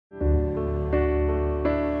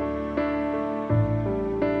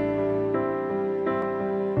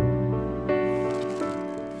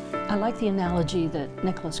like the analogy that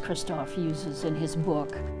Nicholas Kristof uses in his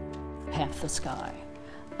book, Half the Sky.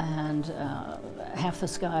 And half the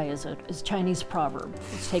sky is a Chinese proverb.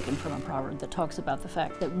 It's taken from a proverb that talks about the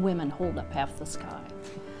fact that women hold up half the sky.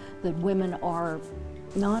 That women are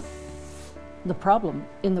not the problem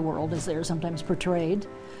in the world as they are sometimes portrayed,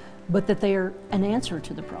 but that they are an answer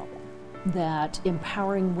to the problem. That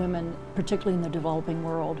empowering women, particularly in the developing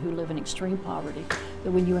world who live in extreme poverty,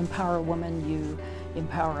 that when you empower a woman, you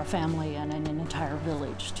empower a family and an entire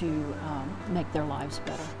village to make their lives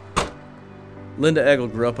better. Linda Egle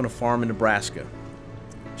grew up on a farm in Nebraska.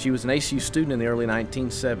 She was an ACU student in the early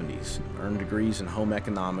 1970s, earned degrees in home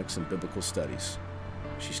economics and biblical studies.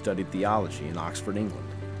 She studied theology in Oxford, England.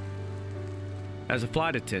 As a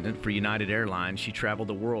flight attendant for United Airlines, she traveled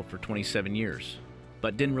the world for 27 years,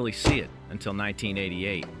 but didn't really see it until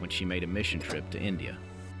 1988 when she made a mission trip to India.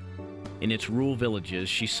 In its rural villages,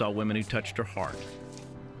 she saw women who touched her heart.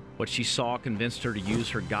 What she saw convinced her to use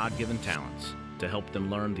her God-given talents to help them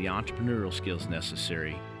learn the entrepreneurial skills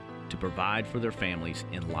necessary to provide for their families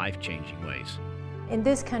in life-changing ways. In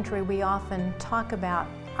this country, we often talk about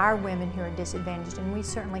our women who are disadvantaged, and we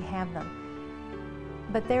certainly have them.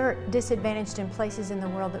 But they're disadvantaged in places in the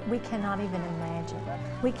world that we cannot even imagine.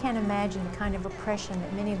 We can't imagine the kind of oppression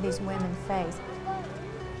that many of these women face.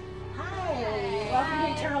 Hi,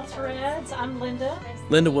 welcome to Eternal Threads. I'm Linda.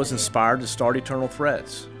 Linda was inspired to start Eternal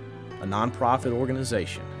Threads, a nonprofit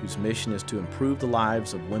organization whose mission is to improve the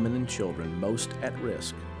lives of women and children most at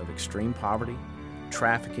risk of extreme poverty,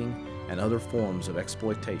 trafficking, and other forms of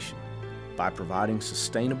exploitation by providing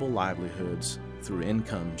sustainable livelihoods through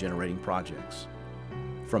income-generating projects.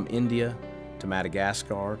 From India to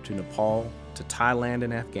Madagascar to Nepal to Thailand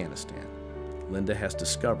and Afghanistan, Linda has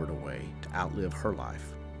discovered a way to outlive her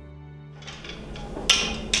life.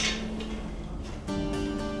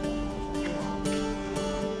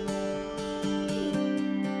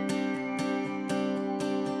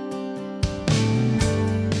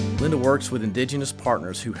 Linda works with indigenous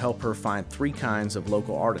partners who help her find three kinds of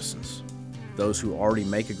local artisans: those who already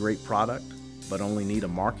make a great product but only need a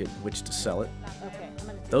market in which to sell it,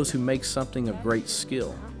 those who make something of great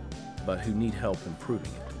skill but who need help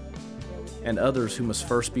improving it, and others who must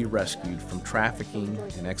first be rescued from trafficking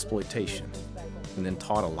and exploitation and then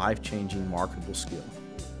taught a life-changing marketable skill.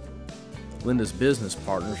 Linda's business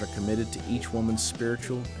partners are committed to each woman's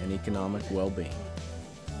spiritual and economic well-being.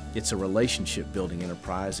 It's a relationship-building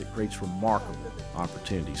enterprise that creates remarkable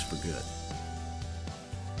opportunities for good.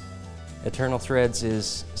 Eternal Threads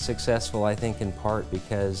is successful, I think, in part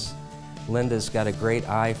because Linda's got a great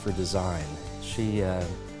eye for design. She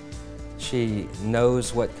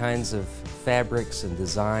knows what kinds of fabrics and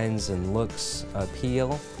designs and looks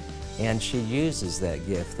appeal, and she uses that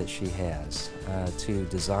gift that she has to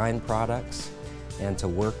design products and to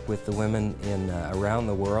work with the women around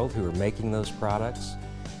the world who are making those products.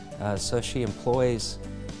 So she employs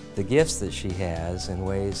the gifts that she has in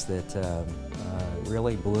ways that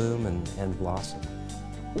really bloom and blossom.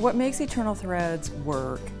 What makes Eternal Threads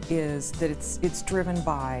work is that it's driven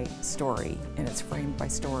by story and it's framed by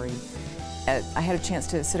story. I had a chance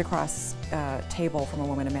to sit across a table from a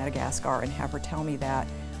woman in Madagascar and have her tell me that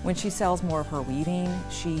when she sells more of her weaving,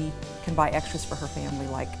 she can buy extras for her family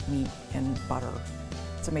like meat and butter.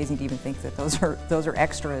 It's amazing to even think that those are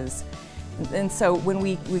extras. And so when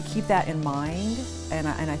we keep that in mind, and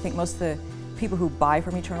I think most of the people who buy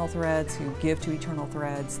from Eternal Threads, who give to Eternal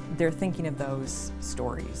Threads, they're thinking of those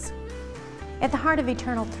stories. At the heart of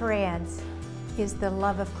Eternal Threads is the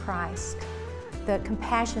love of Christ, the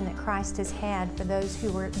compassion that Christ has had for those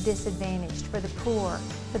who were disadvantaged, for the poor,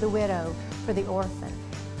 for the widow, for the orphan.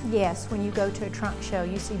 Yes, when you go to a trunk show,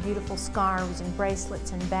 you see beautiful scarves and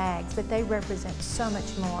bracelets and bags, but they represent so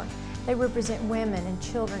much more. They represent women and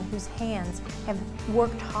children whose hands have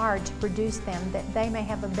worked hard to produce them that they may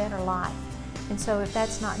have a better life. And so if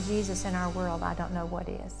that's not Jesus in our world, I don't know what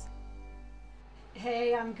is.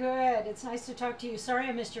 Hey, I'm good. It's nice to talk to you. Sorry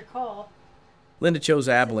I missed your call. Linda chose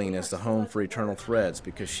Abilene as the home for Eternal Threads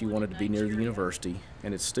because she wanted to be near the university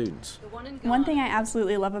and its students. One thing I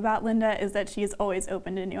absolutely love about Linda is that she is always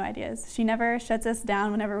open to new ideas. She never shuts us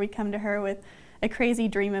down whenever we come to her with a crazy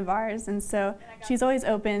dream of ours, and so she's always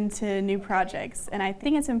open to new projects. And I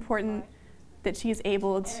think it's important that she's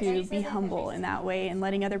able to be humble in that way and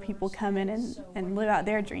letting other people come in and live out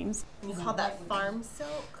their dreams. You call that farm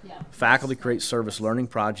silk? Yeah. Faculty create service learning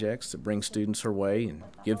projects that bring students her way and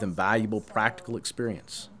give them valuable practical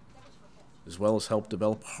experience, as well as help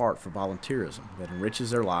develop a heart for volunteerism that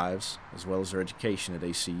enriches their lives as well as their education at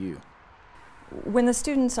ACU. When the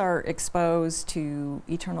students are exposed to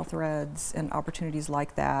Eternal Threads and opportunities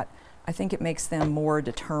like that, I think it makes them more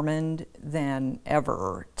determined than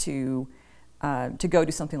ever to go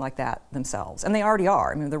do something like that themselves. And they already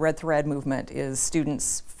are. I mean, the Red Thread movement is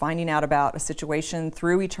students finding out about a situation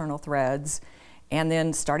through Eternal Threads and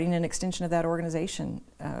then starting an extension of that organization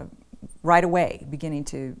right away, beginning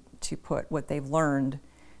to put what they've learned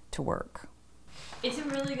to work. It's a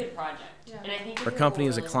really good project. Yeah. And I think Our company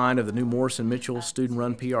is a client of the new Morrison Mitchell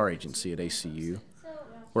student-run PR agency at ACU,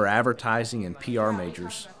 where advertising and PR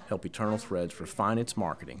majors help Eternal Threads refine its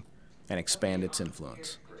marketing and expand its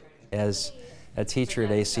influence. As a teacher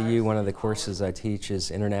at ACU, one of the courses I teach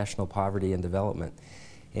is International Poverty and Development.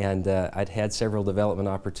 And I'd had several development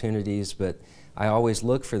opportunities, but I always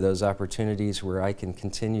look for those opportunities where I can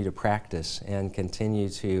continue to practice and continue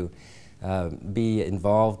to be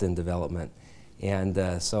involved in development.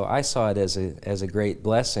 And so I saw it as a great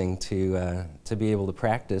blessing to be able to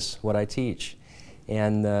practice what I teach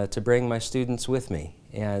and to bring my students with me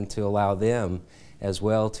and to allow them as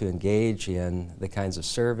well to engage in the kinds of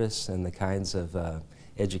service and the kinds of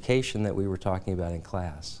education that we were talking about in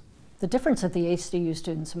class. The difference that the ACU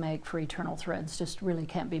students make for Eternal Threads just really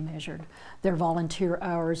can't be measured. Their volunteer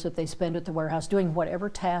hours that they spend at the warehouse doing whatever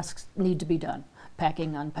tasks need to be done,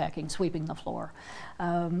 packing, unpacking, sweeping the floor.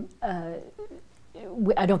 I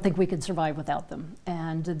don't think we could survive without them.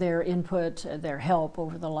 And their input, their help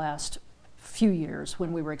over the last few years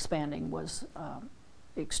when we were expanding was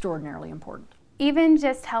extraordinarily important. Even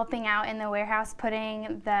just helping out in the warehouse,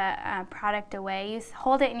 putting the product away, you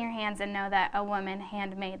hold it in your hands and know that a woman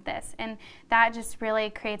handmade this. And that just really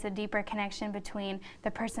creates a deeper connection between the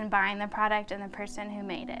person buying the product and the person who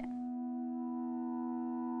made it.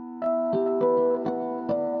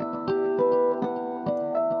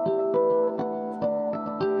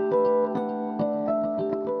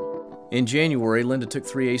 In January, Linda took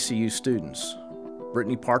 3 ACU students,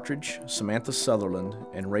 Brittany Partridge, Samantha Sutherland,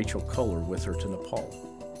 and Rachel Kohler, with her to Nepal.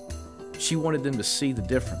 She wanted them to see the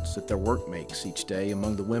difference that their work makes each day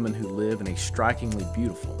among the women who live in a strikingly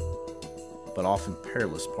beautiful, but often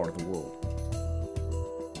perilous part of the world.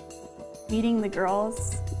 Meeting the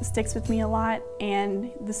girls sticks with me a lot,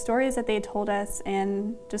 and the stories that they told us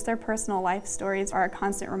and just their personal life stories are a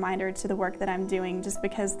constant reminder to the work that I'm doing, just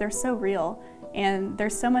because they're so real and they're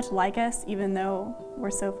so much like us even though we're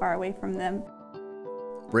so far away from them.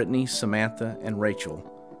 Brittany, Samantha, and Rachel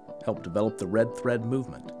helped develop the Red Thread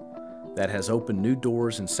movement that has opened new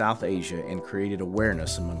doors in South Asia and created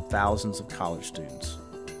awareness among thousands of college students.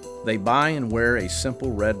 They buy and wear a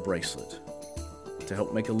simple red bracelet to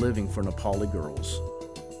help make a living for Nepali girls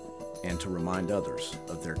and to remind others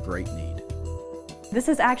of their great need. This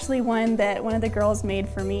is actually one that one of the girls made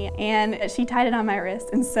for me, and she tied it on my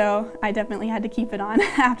wrist, and so I definitely had to keep it on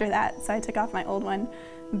after that, so I took off my old one.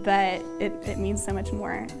 But it means so much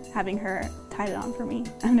more having her tie it on for me.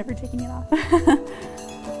 I'm never taking it off.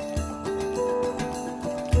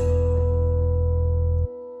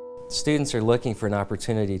 Students are looking for an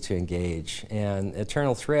opportunity to engage, and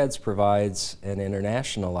Eternal Threads provides an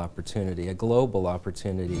international opportunity, a global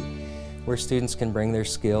opportunity, where students can bring their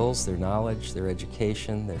skills, their knowledge, their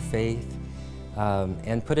education, their faith,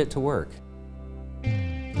 and put it to work. I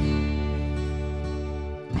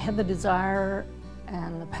had the desire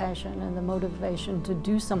and the passion and the motivation to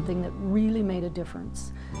do something that really made a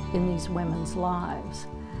difference in these women's lives.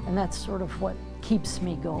 And that's sort of what keeps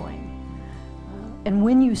me going. And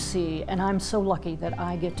when you see, and I'm so lucky that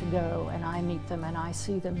I get to go and I meet them and I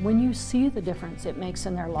see them, when you see the difference it makes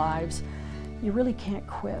in their lives, you really can't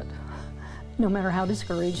quit. No matter how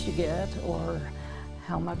discouraged you get or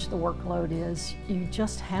how much the workload is, you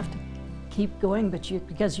just have to keep going,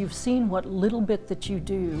 because you've seen what little bit that you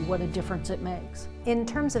do, what a difference it makes. In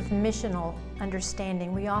terms of missional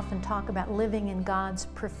understanding, we often talk about living in God's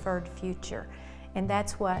preferred future. And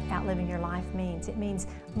that's what outliving your life means. It means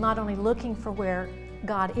not only looking for where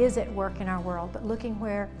God is at work in our world, but looking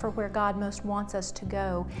for where God most wants us to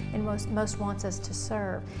go and most wants us to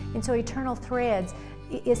serve. And so Eternal Threads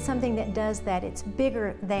is something that does that. It's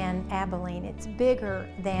bigger than Abilene. It's bigger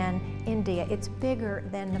than India. It's bigger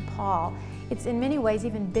than Nepal. It's in many ways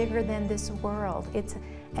even bigger than this world. It's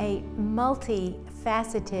a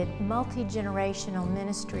multifaceted, multi-generational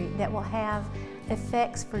ministry that will have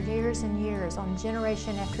effects for years and years on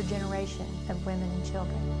generation after generation of women and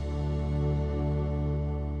children.